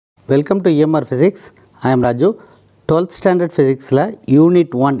Welcome to EMR Physics. I am Raju. 12th standard physics la unit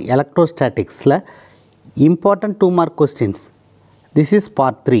 1 electrostatics la important 2 mark questions. This is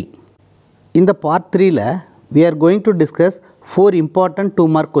part 3. In the part 3 la we are going to discuss 4 important 2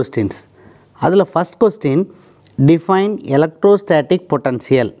 mark questions. Adula first question, define electrostatic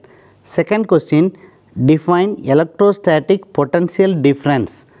potential. Second question, define electrostatic potential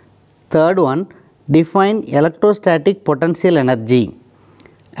difference. Third one, define electrostatic potential energy.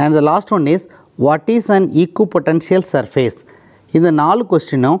 And the last one is, what is an equipotential surface? இந்த 4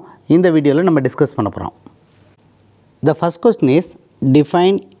 கொஸ்டினும் இந்த வீடியோவில் நம்ம discuss பண்ண போகிறோம். The first question is,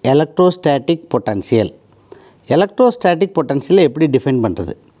 define electrostatic potential. Electrostatic potential எப்படி define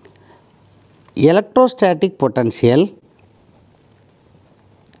பண்ணுறது? Electrostatic potential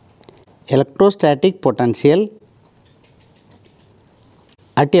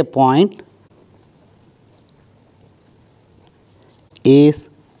at a point is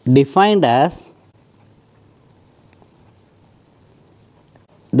defined as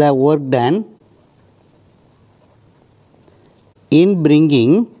the work done in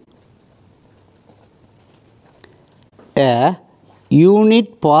bringing a unit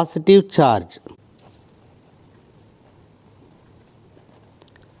positive charge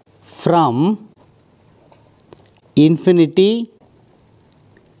from infinity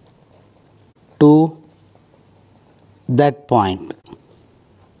to that point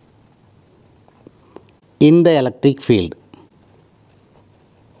in the electric field.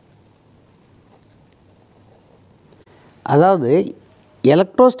 அதாவது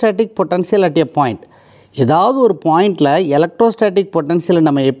electrostatic potential at a point, ஏதாவது ஒரு பாயிண்டில் electrostatic பொட்டன்ஷியலை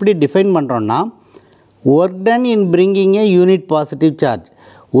நம்ம எப்படி define பண்ணுறோன்னா, work done in bringing A unit positive charge.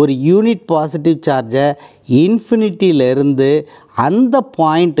 ஒரு unit positive சார்ஜை இன்ஃபினிட்டியிலிருந்து அந்த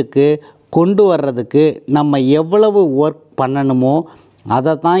பாயிண்ட்டுக்கு கொண்டு வர்றதுக்கு நம்ம எவ்வளவு ஒர்க் பண்ணணுமோ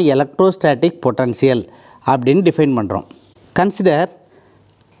அதை தான் எலக்ட்ரோஸ்டாட்டிக் பொட்டன்ஷியல் அப்படின்னு டிஃபைன் பண்ணுறோம். Consider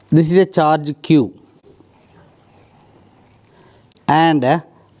this is a charge Q and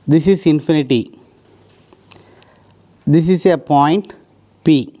this is infinity. This is a point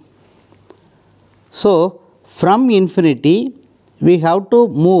P. So from infinity we have to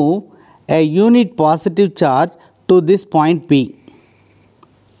move a unit positive charge to this point P.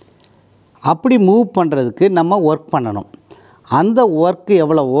 அப்படி move பண்ணுறதுக்கு நம்ம work பண்ணணும். அந்த work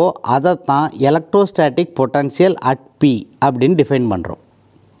எவ்வளவோ அதை தான் electrostatic potential at P அப்படின்னு define பண்ணுறோம்.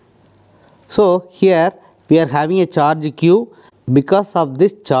 So here we are having a charge Q. Because of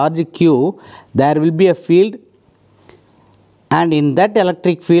this charge Q, there will be a field, and in that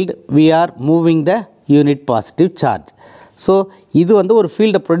electric field we are moving the unit positive charge. So இது வந்து ஒரு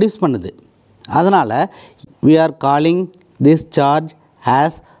ஃபீல்டை produce பண்ணுது. அதனால் we are calling this charge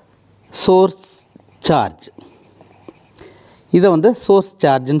as source charge. இதை வந்து source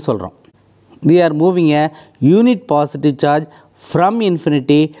chargeன்னு சொல்கிறோம். We are moving a unit positive charge from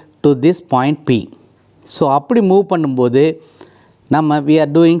infinity to this point P. So அப்படி மூவ் பண்ணும்போது நம்ம we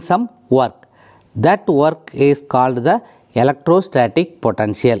are doing some work. That work is called the electrostatic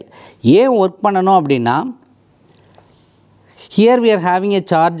potential. ஏன் work பண்ணணும் அப்படின்னா, here we are having a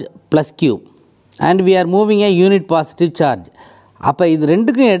charge plus Q and we are moving a unit positive charge. அப்போ இது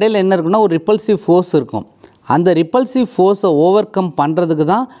ரெண்டுக்கும் இடையில் என்ன இருக்குன்னா, ஒரு ரிப்பல்சிவ் ஃபோர்ஸ் இருக்கும். அந்த ரிப்பல்சிவ் ஃபோர்ஸை ஓவர் கம் பண்ணுறதுக்கு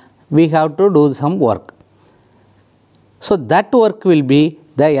தான் we have to do some work. So that work will be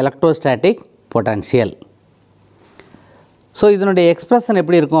the electrostatic potential. So இதனுடைய எக்ஸ்ப்ரெஷன்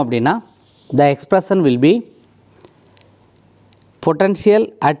எப்படி இருக்கும் அப்படின்னா, the expression will be potential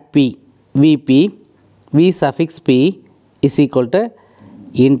at P, Vp, V suffix P is equal to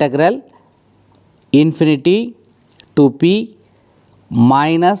integral infinity to P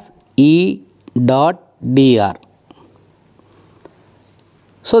minus E dot dr.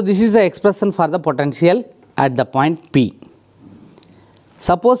 So this is the expression for the potential at the point P.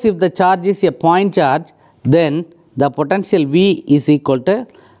 Suppose if the charge is a point charge, then the potential V is equal to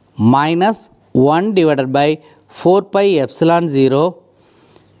minus 1 divided by 4 pi epsilon 0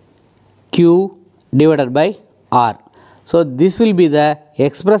 Q divided by R. So this will be the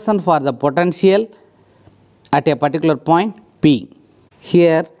expression for the potential at a particular point P.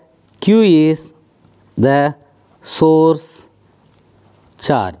 Here Q is the source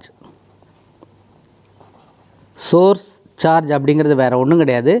charge. Source charge அப்படிங்கிறது வேறு ஒன்றும்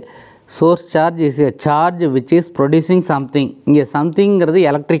கிடையாது. Source charge is a charge which is producing something. இங்கே somethingங்கிறது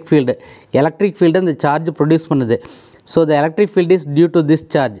electric field. Electric field இந்த charge produce பண்ணுது. So the electric field is due to this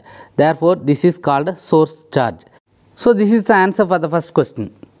charge. Therefore this is called source charge. So this is the answer for the first question.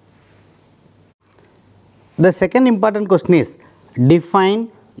 The second important question is, define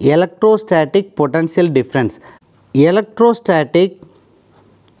electrostatic potential difference. Electrostatic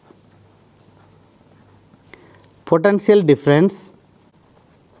potential difference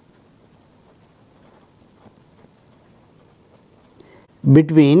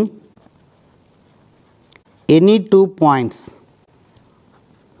between any 2 points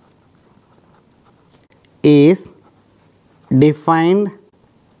is defined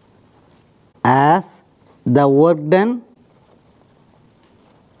as the work done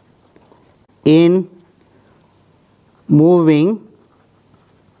in moving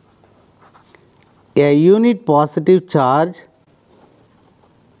a unit positive charge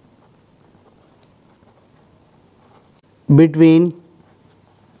between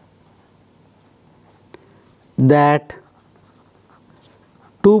that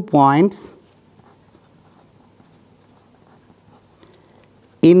 2 points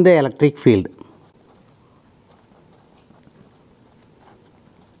in the electric field.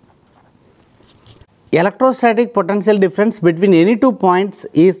 Electrostatic potential difference between any 2 points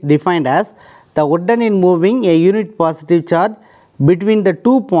is defined as the work done in moving a unit positive charge between the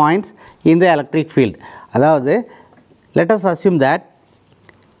 2 points in the electric field. அதாவது let us assume that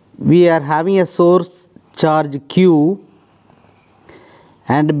we are having a source charge Q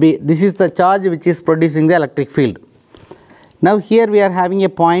and this is the charge which is producing the electric field. Now here we are having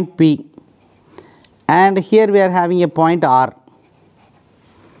a point P and here we are having a point R.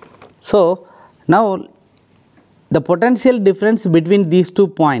 So now the potential difference between these 2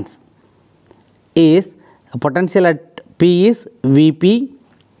 points is potential at P is Vp,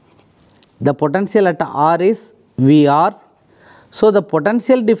 the potential at R is Vr. So the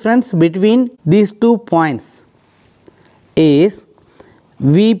potential difference between these 2 points is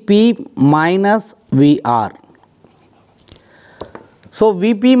Vp minus Vr. So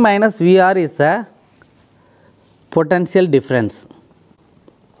Vp minus Vr is a potential difference.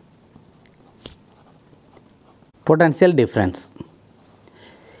 Potential difference.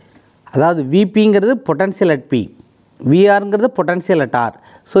 அதாவது Vpங்கிறது potential at P, Vrங்கிறது potential at R.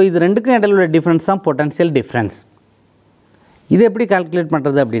 So இது ரெண்டுக்கும் இடையில உள்ள difference தான் potential difference. இது எப்படி calculate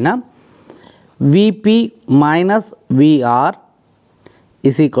பண்ணுறது அப்படின்னா Vp minus Vr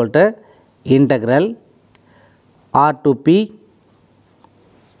is equal to integral R to P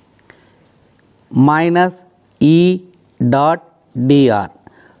minus E dot dr.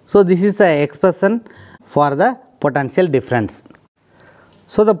 So this is a expression for the potential difference.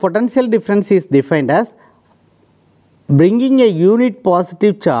 So the potential difference is defined as bringing a unit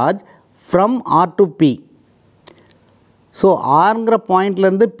positive charge from R to P. So Rங்கிற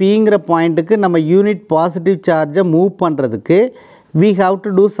பாயிண்ட்லேருந்து Pங்கிற பாயிண்ட்டுக்கு நம்ம unit positive சார்ஜை move பண்ணுறதுக்கு we have to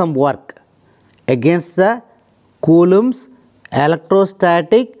do some work against the Coulomb's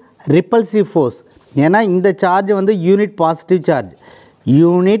electrostatic repulsive force. ஏன்னா இந்த charge வந்து unit positive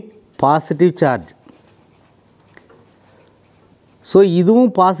charge. So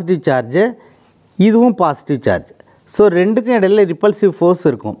இதுவும் positive charge, இதுவும் பாசிட்டிவ் சார்ஜ். ஸோ ரெண்டுக்கும் இடையில ரிப்பல்சிவ் ஃபோர்ஸ்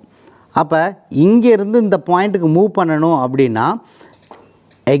இருக்கும். அப்போ இங்கேருந்து இந்த பாயிண்ட்டுக்கு மூவ் பண்ணணும் அப்படின்னா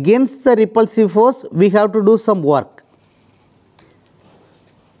against the repulsive force we have to do some work.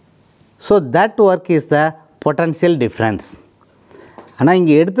 So that work is the potential difference. ஆனால்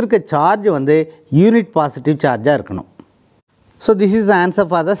இங்கே எடுத்திருக்க சார்ஜ் வந்து யூனிட் பாசிட்டிவ் சார்ஜாக இருக்கணும். So this is the answer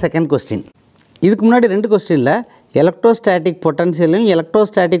for the second question. இதுக்கு முன்னாடி 2 கொஸ்டினில் எலக்ட்ரோஸ்டாட்டிக் பொட்டன்ஷியலையும்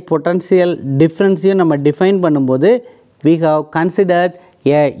எலக்ட்ரோஸ்டாட்டிக் பொட்டன்ஷியல் டிஃப்ரென்ஸையும் நம்ம define பண்ணும்போது we have considered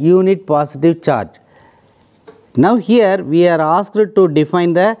a unit positive charge. Now here we are asked to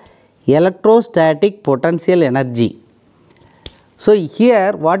define the electrostatic potential energy. So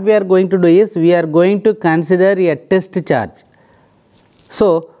here what we are going to do is we are going to consider a test charge. So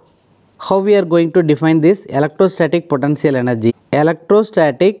how we are going to define this electrostatic potential energy?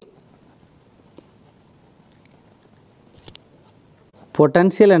 Electrostatic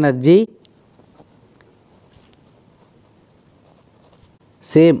potential energy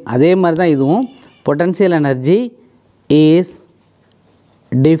same அதே மாதிரி தான் இதுவும் potential energy is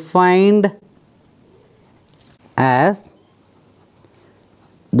defined as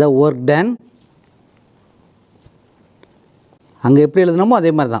the work done. அங்கே எப்படி எழுதணுமோ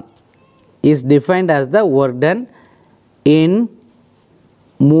அதே மாதிரி தான் is defined as the work done in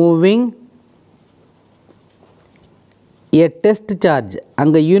moving a test charge.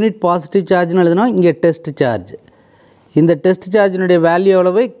 அங்கே யூனிட் பாசிட்டிவ் சார்ஜ்னு எழுதணும், இங்கே டெஸ்ட் சார்ஜ். இந்த டெஸ்ட் சார்ஜினுடைய வேல்யூ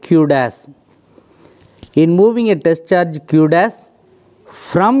எவ்வளவு? Q dash. In moving a test charge Q dash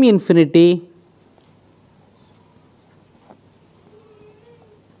from infinity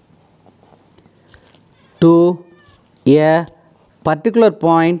to a particular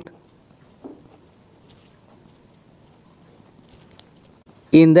point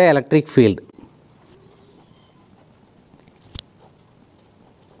in the electric field.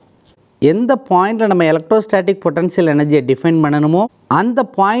 எந்த பாயிண்டில் நம்ம electrostatic potential எனர்ஜியை define பண்ணணுமோ அந்த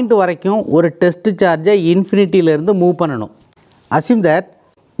பாயிண்ட் வரைக்கும் ஒரு டெஸ்ட் சார்ஜை இன்ஃபினிட்டியிலேருந்து மூவ் பண்ணணும். Assume that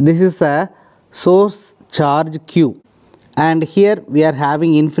this is a source charge Q and here we are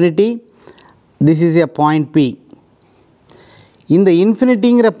having infinity. This is a point P. இந்த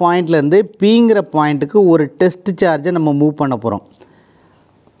இன்ஃபினிட்டிங்கிற பாயிண்ட்லேருந்து Pங்கிற பாயிண்ட்டுக்கு ஒரு டெஸ்ட் சார்ஜை நம்ம மூவ் பண்ண போகிறோம்.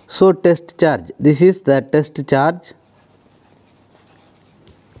 So test charge, this is the test charge.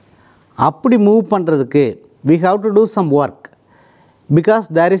 அப்படி மூவ் பண்ணுறதுக்கு we have to do some work because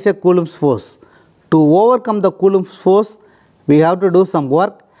there is a Coulomb's force. To overcome the Coulomb's force we have to do some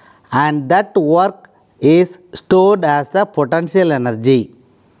work and that work is stored as the potential energy.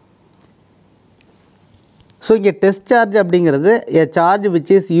 So இங்கே test charge அப்படிங்கிறது a charge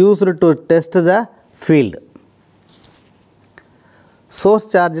which is used to test the field. Source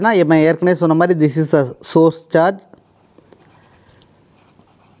charge னா ஏற்கனவே சொன்ன மாதிரி this is a source charge.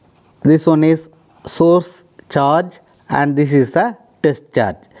 This one is source charge and this is the test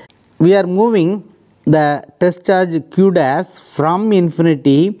charge. We are moving the test charge Q dash from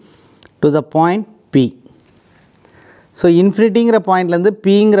infinity to the point P. So இன்ஃபினிட்டிங்கிற பாயிண்ட்லேருந்து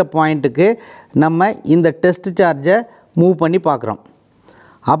Pங்கிற பாயிண்ட்டுக்கு நம்ம இந்த test சார்ஜை move பண்ணி பார்க்குறோம்.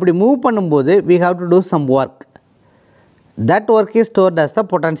 அப்படி move பண்ணும்போது we have to do some work. That work is stored as the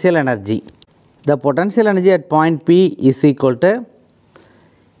potential energy. The potential energy at point P is equal to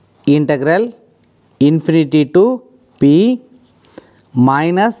integral infinity to P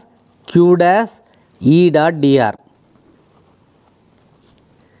minus Q dash E dot dr.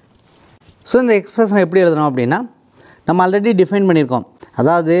 So இந்த expression எப்படி எழுதணும் அப்படின்னா நம்ம already define பண்ணியிருக்கோம்.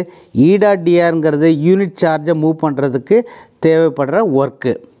 அதாவது E dot டிஆருங்கிறது unit சார்ஜை move பண்ணுறதுக்கு தேவைப்படுற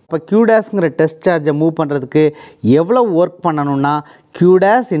ஒர்க்கு. இப்போ Q டேஷ்ங்கிற டெஸ்ட் சார்ஜை மூவ் பண்ணுறதுக்கு எவ்வளோ ஒர்க் பண்ணணும்னா Q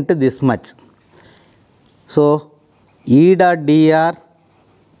dash into this much. So E dot dr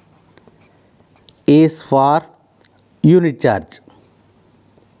is for unit charge.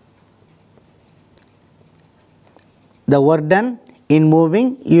 The work done in moving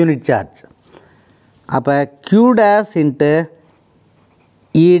unit charge. அப்போ Q dash into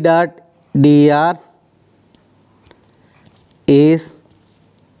E dot dr is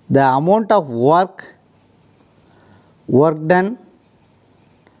the amount of work done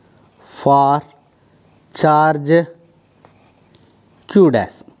for charge Q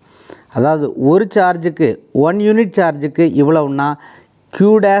dash. அதாவது ஒரு சார்ஜுக்கு 1 unit சார்ஜுக்கு இவ்வளவுன்னா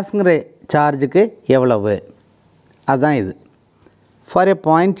Q டேஷ்ங்கிற சார்ஜுக்கு எவ்வளவு, அதுதான் இது. For a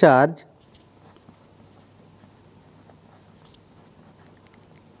point charge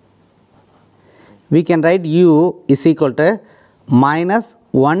we can write U is equal to minus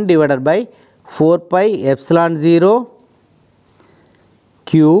 1 divided by 4 pi epsilon 0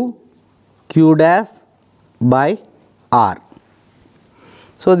 Q dash by R.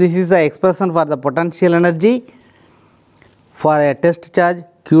 So this is the expression for the potential energy for a test charge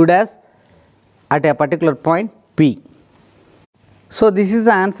Q dash at a particular point P. So this is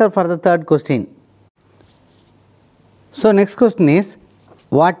the answer for the third question. So next question is,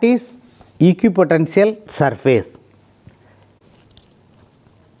 what is equipotential surface?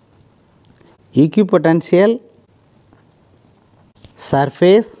 Equipotential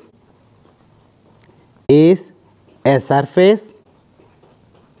surface is a surface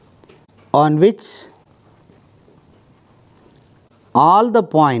on which all the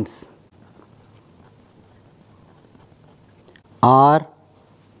points are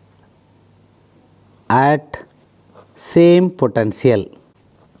at same potential.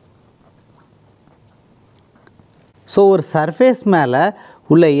 So ஒரு surface மேலே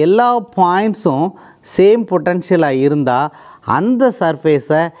உள்ள எல்லா பாயிண்ட்ஸும் same பொட்டன்ஷியலாக இருந்தால் அந்த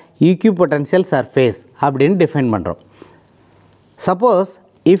சர்ஃபேஸை ஈக்விபொட்டன்ஷியல் surface அப்படின்னு define பண்ணுறோம். Suppose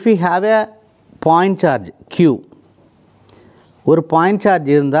if you have a point charge Q, ஒரு point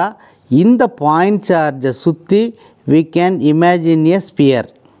charge இருந்தால் இந்த பாயிண்ட் சார்ஜை சுற்றி we can imagine a sphere.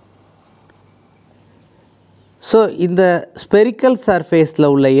 So இந்த ஸ்பெரிக்கல்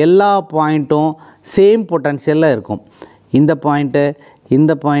சர்ஃபேஸில் உள்ள எல்லா பாயிண்ட்டும் சேம் பொட்டன்ஷியலில் இருக்கும். இந்த பாயிண்ட்டு,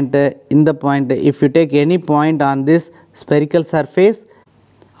 இந்த பாயிண்ட்டு, இந்த point, if you take any point on this spherical surface,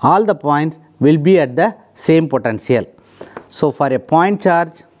 all the points will be at the same potential. So for a point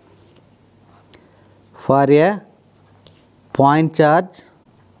charge,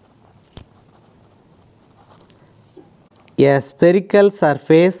 a spherical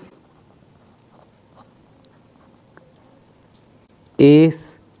surface is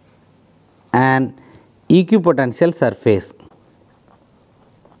an equipotential surface.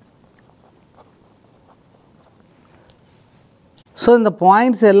 So இந்த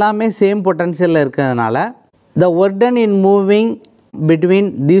points எல்லாமே same பொட்டன்ஷியலில் இருக்கிறதுனால the work done in moving between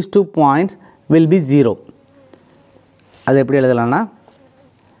these 2 points will be 0. அது எப்படி எழுதலாம்னா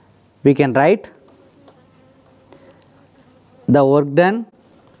we can write the work done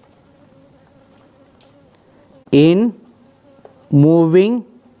in moving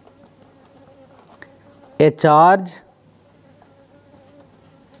a charge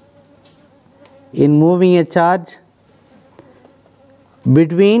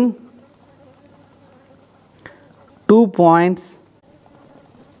between 2 points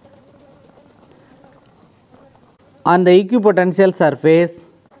on the equipotential surface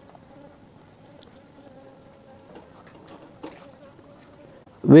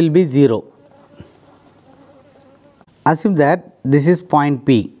will be 0. Assume that this is point P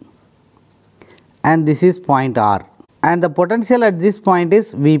and this is point R, and the potential at this point is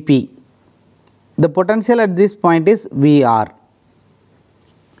Vp. The potential at this point is Vr.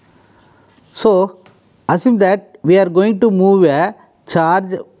 So assume that we are going to move a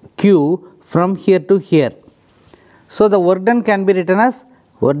charge Q from here to here. So the work done can be written as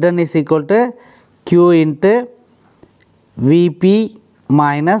work done is equal to Q into Vp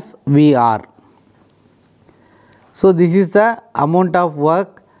minus Vr. So this is the amount of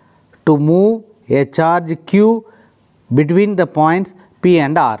work to move a charge Q between the points P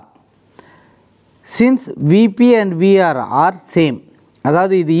and R. Since Vp and Vr are same,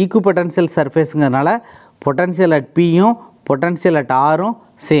 அதாவது இது equipotential surfaceங்கிறதுனால potential at P யும் potential at R ம்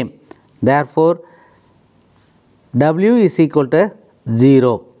same. Therefore W is equal to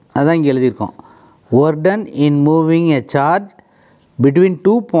 0. அதான் இங்கே எழுதியிருக்கோம். Work done in moving a charge between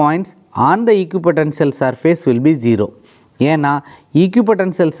 2 points on the equipotential surface will be 0. ஏன்னா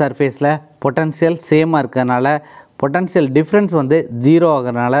equipotential surfaceல potential same இருக்கறனால potential difference வந்து 0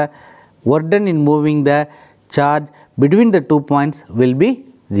 ஆகறனால work done in moving the charge between the 2 points will be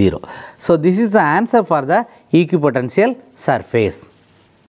 0. So this is the answer for the equipotential surface.